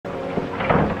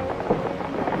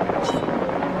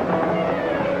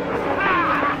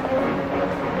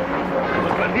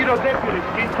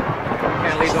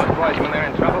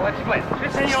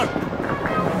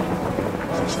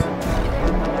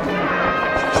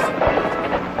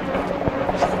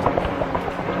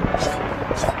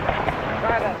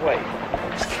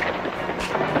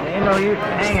use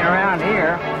hanging around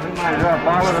here. We might as well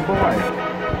follow the boys.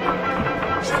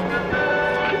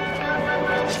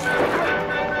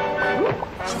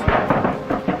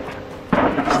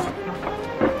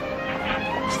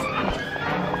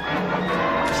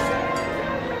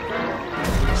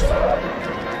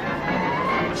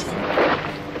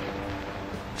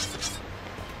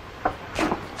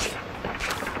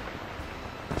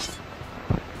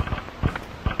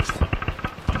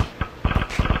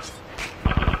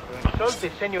 The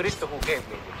senorita who gave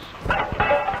me this.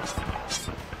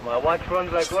 My watch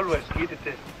runs like always, kid. It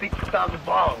says tick-tock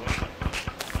bong.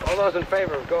 All those in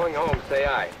favor of going home, say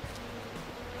aye.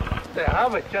 They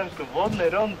have a chance to vote and they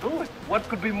don't do it. What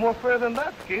could be more fair than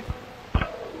that, kid?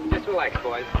 Just relax,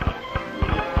 boys.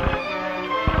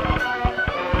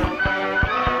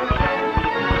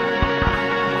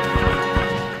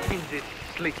 In this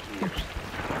slick years.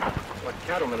 What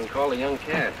cattlemen call a young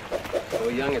cat. So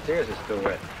young its ears is still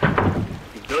wet.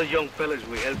 If those young fellas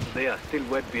we helped today are still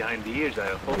wet behind the ears, I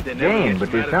hope they never Jane, get but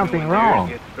mad there's at me something when their wrong.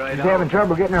 ears get She's dried having out.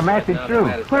 trouble getting her message through.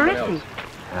 Where is he?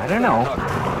 I don't know.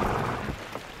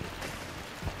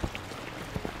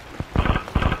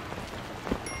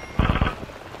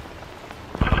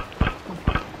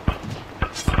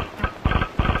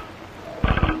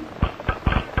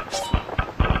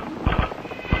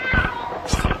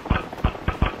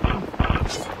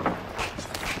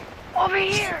 Over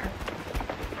here!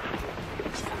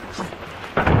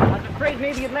 I was afraid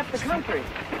maybe you'd left the country.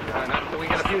 Not until we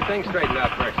get a few things straightened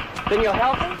out first. Then you'll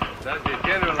help him? That's the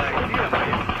general idea, my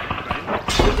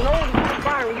friend. There's an old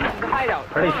fire we use as a hideout.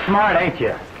 Pretty smart, ain't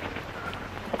you?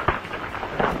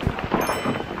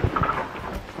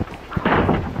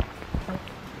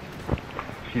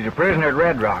 She's a prisoner at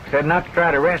Red Rock. Said not to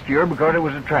try to rescue her because it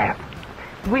was a trap.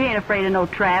 We ain't afraid of no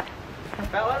traps.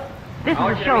 Fellas? This is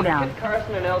a showdown.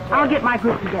 Carson and El I'll get my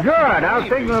group together. Good. I'll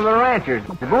signal the ranchers.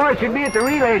 The boys should be at the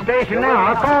relay station now.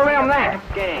 I'll call them that.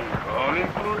 Gang. All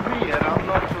include me, and I'm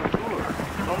not so sure.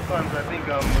 Sometimes I think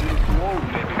I'm a little too old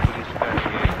maybe for this kind of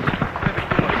game. Maybe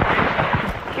too much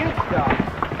space. Kid stuff.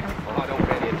 Oh, don't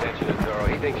pay any attention to Zorro.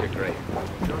 He thinks you're great.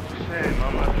 Just the same,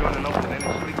 I'm not joining up with any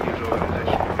slick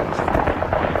organization.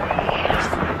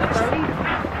 That's our leader.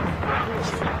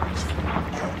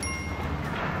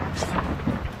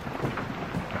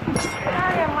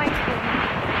 Sorry, I'm late.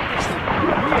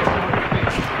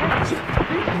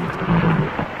 You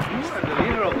are the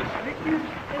leader of the slickers?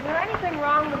 Is there anything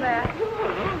wrong with that?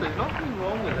 No, there's nothing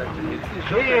wrong with that. It's just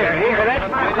Here, that's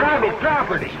my private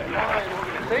property.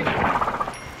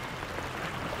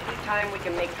 Anytime we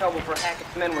can make trouble for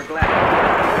Hackett's men, we're glad.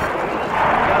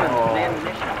 Guns and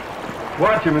ammunition.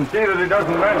 Watch him and see that he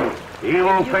doesn't let him. He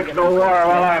won't fix no war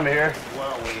while I'm here.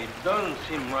 Well, it doesn't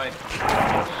seem right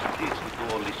for kids to do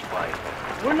all this fight.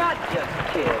 We're not just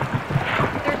kids.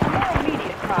 There's more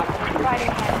immediate problem with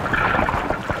fighting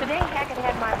Hackett. Today, Hackett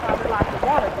had my father lock the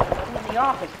water hole in the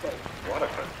office safe.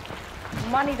 Waterfront.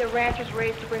 Money the ranchers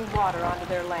raised to bring water onto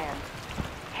their land.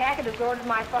 Hackett has ordered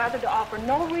my father to offer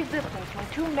no resistance when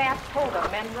two masked hold-up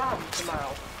men rob him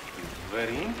tomorrow. It's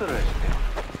very interesting.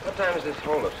 What time is this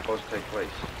holdup supposed to take place?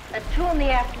 At 2 in the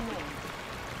afternoon.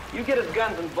 You get us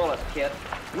guns and bullets, kid.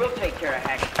 We'll take care of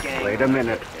Hackett's gang. Wait a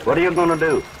minute. What are you going to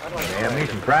do? Have me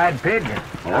some fried pigeon.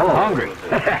 I'm hungry.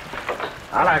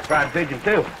 I like fried pigeon,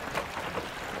 too.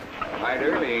 Might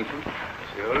early, ain't you?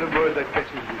 It's the only bird that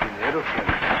catches the dinero, friend.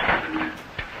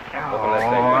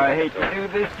 Oh, I hate to do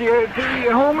this to you,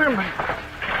 Homer, but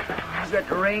you got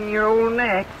to wring your old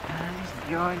neck.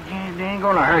 George, it ain't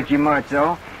gonna hurt you much,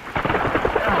 though.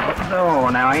 Oh,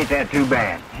 now, ain't that too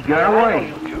bad? You got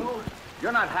away.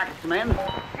 You're not Hackett's men.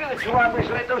 You're the two robbers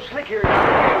let those slick here.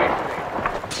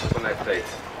 What's on that safe?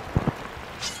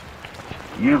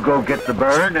 You go get the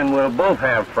bird, and we'll both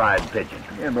have fried pigeon.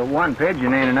 Yeah, but one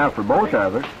pigeon ain't enough for both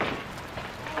of us.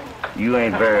 You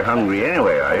ain't very hungry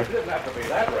anyway, are you? Doesn't have to be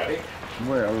that ready.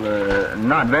 Well,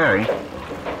 not very. It ain't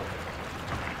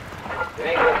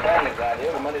good bandits out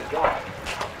here. The money's gone.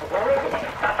 Where is the money?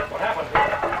 What happened to it?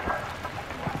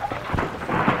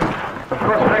 Of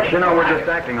course, Rex, you know we're just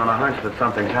acting on a hunch that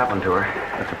something's happened to her.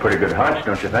 That's a pretty good hunch,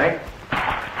 don't you think?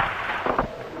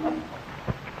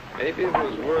 Maybe it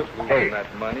was worth losing Hey, that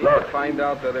money look. to find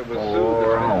out that it was Sue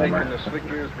Poor that's been Homer. taking the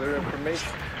Slickers their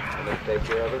information. Will they take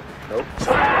care of it? Nope.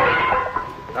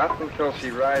 Not until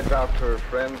she rides out to her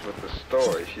friends with the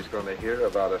story she's going to hear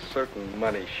about a certain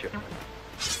money shipment.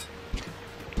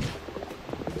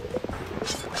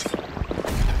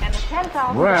 And the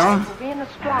 $10,000 Well. will be in the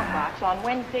strong box on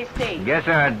Wednesday stage. Guess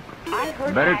I'd I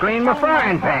heard better Hackett clean my telling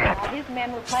frying father pan. how his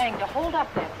men were planning to hold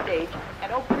up that stage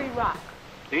at Oak Tree Rock.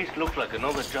 This looks like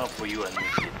another job for you and me.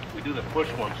 We do the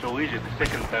first one so easy, the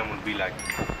second time will be like...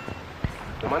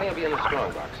 The money will be in the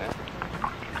strong box, huh?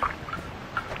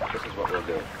 This is what we'll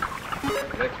do.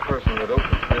 The next person that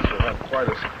opens this will have quite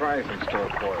a surprise in store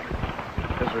for him.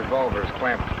 His revolver is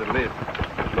clamped to the lid,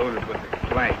 loaded with a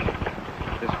blank.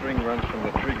 This string runs from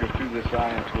the trigger through this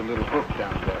eye into a little hook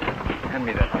down there. Hand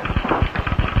me that gun.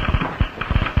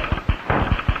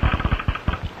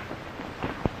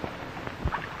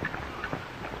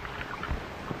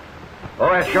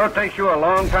 Oh, it sure takes you a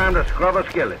long time to scrub a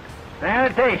skillet.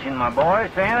 Sanitation, my boy,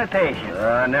 sanitation.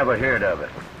 I never heard of it.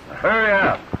 Hurry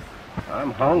up.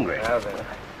 I'm hungry. Now then,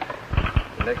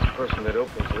 the next person that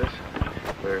opens this,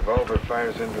 the revolver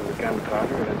fires into the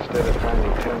gunpowder, and instead of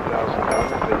finding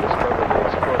 $10,000, they discover the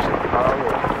explosive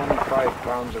power of 25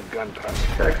 pounds of gunpowder.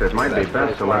 Tex, it might be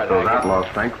best to let those outlaws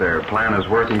think their plan is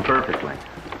working perfectly.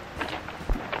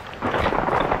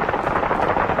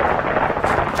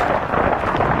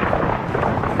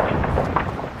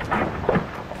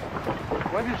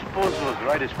 Why do you suppose those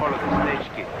riders follow the stage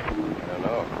kid? I don't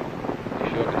know. You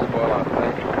sure can spoil our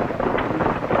thing. You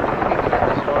can have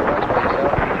the strong box by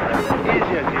yourself?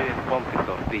 Easier getting pumpkin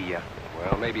tortilla.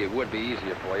 Well, maybe it would be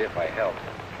easier for you if I helped.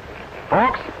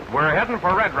 Folks, we're heading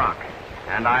for Red Rock.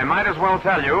 And I might as well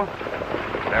tell you,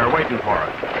 they're waiting for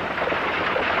us.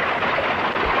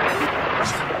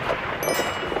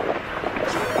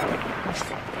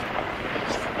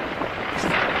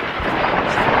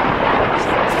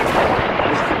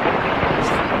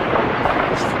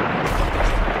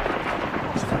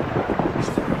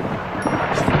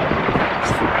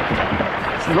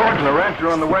 Norton, the rancher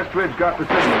on the West Ridge, got the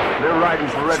signal. They're riding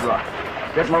for Red Rock.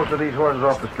 Get most of these horses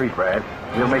off the street, Brad.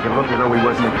 We'll make it look as though we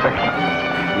wasn't expecting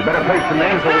them. You better place the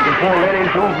men so we can pour lead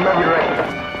into them from every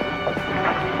direction.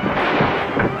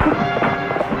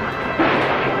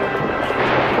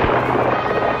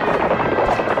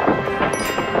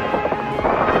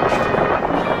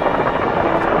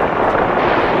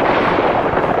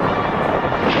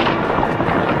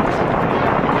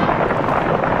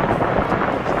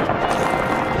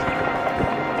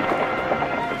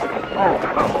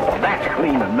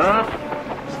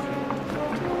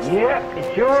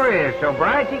 So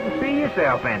bright you can see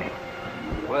yourself in it.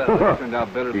 Well, it turned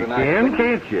out better than I can,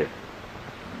 can't you?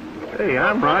 Hey,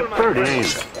 I'm right pretty, ain't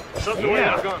I? Shove away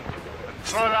your gun.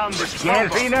 Throw down the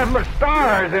Can't see nothing but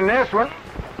stars in this one.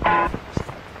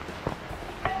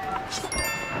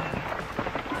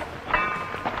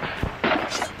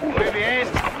 Muy bien.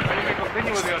 Now you may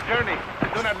continue with your journey.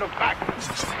 Do not look back.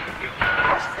 It's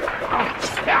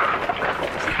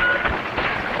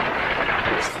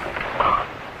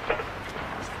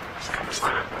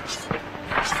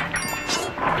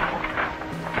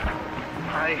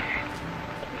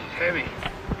heavy.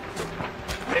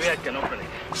 Maybe I can open it.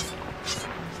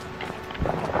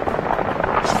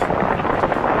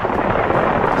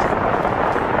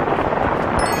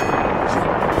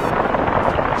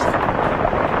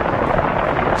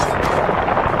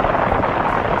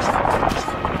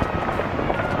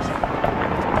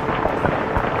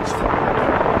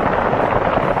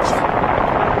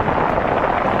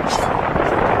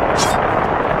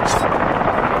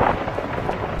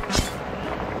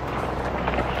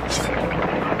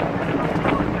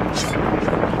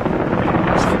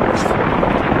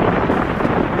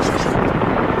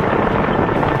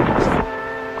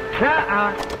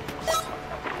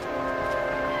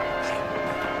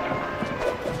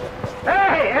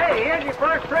 Hey, here's your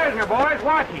first prisoner, boys.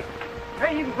 Watch it.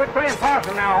 Hey, you can quit playing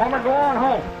possum now, Homer. Go on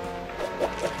home.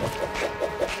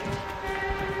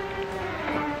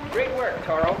 Great work,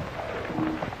 Toro.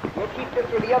 We'll keep this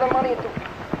with the other money until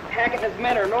Hackett and his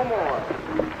men are no more.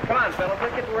 Come on, fellas,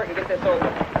 let's get to work and get this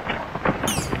over.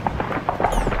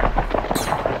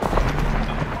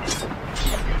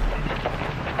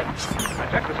 I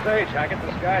checked the stage, Hackett.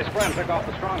 This guy's friend took off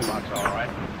the strong box, all right.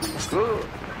 Good.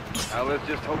 Now let's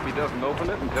just hope he doesn't open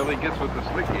it until he gets with the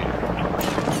slick gear.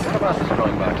 What about the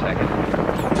strong box, Hackett?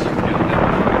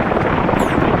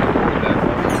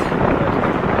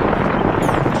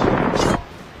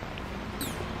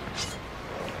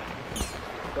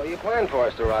 So you planned for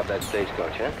us to rob that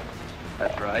stagecoach, huh?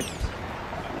 That's right.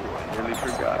 Ooh, I nearly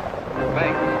forgot.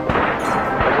 Thanks.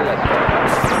 Where's that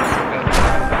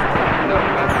No,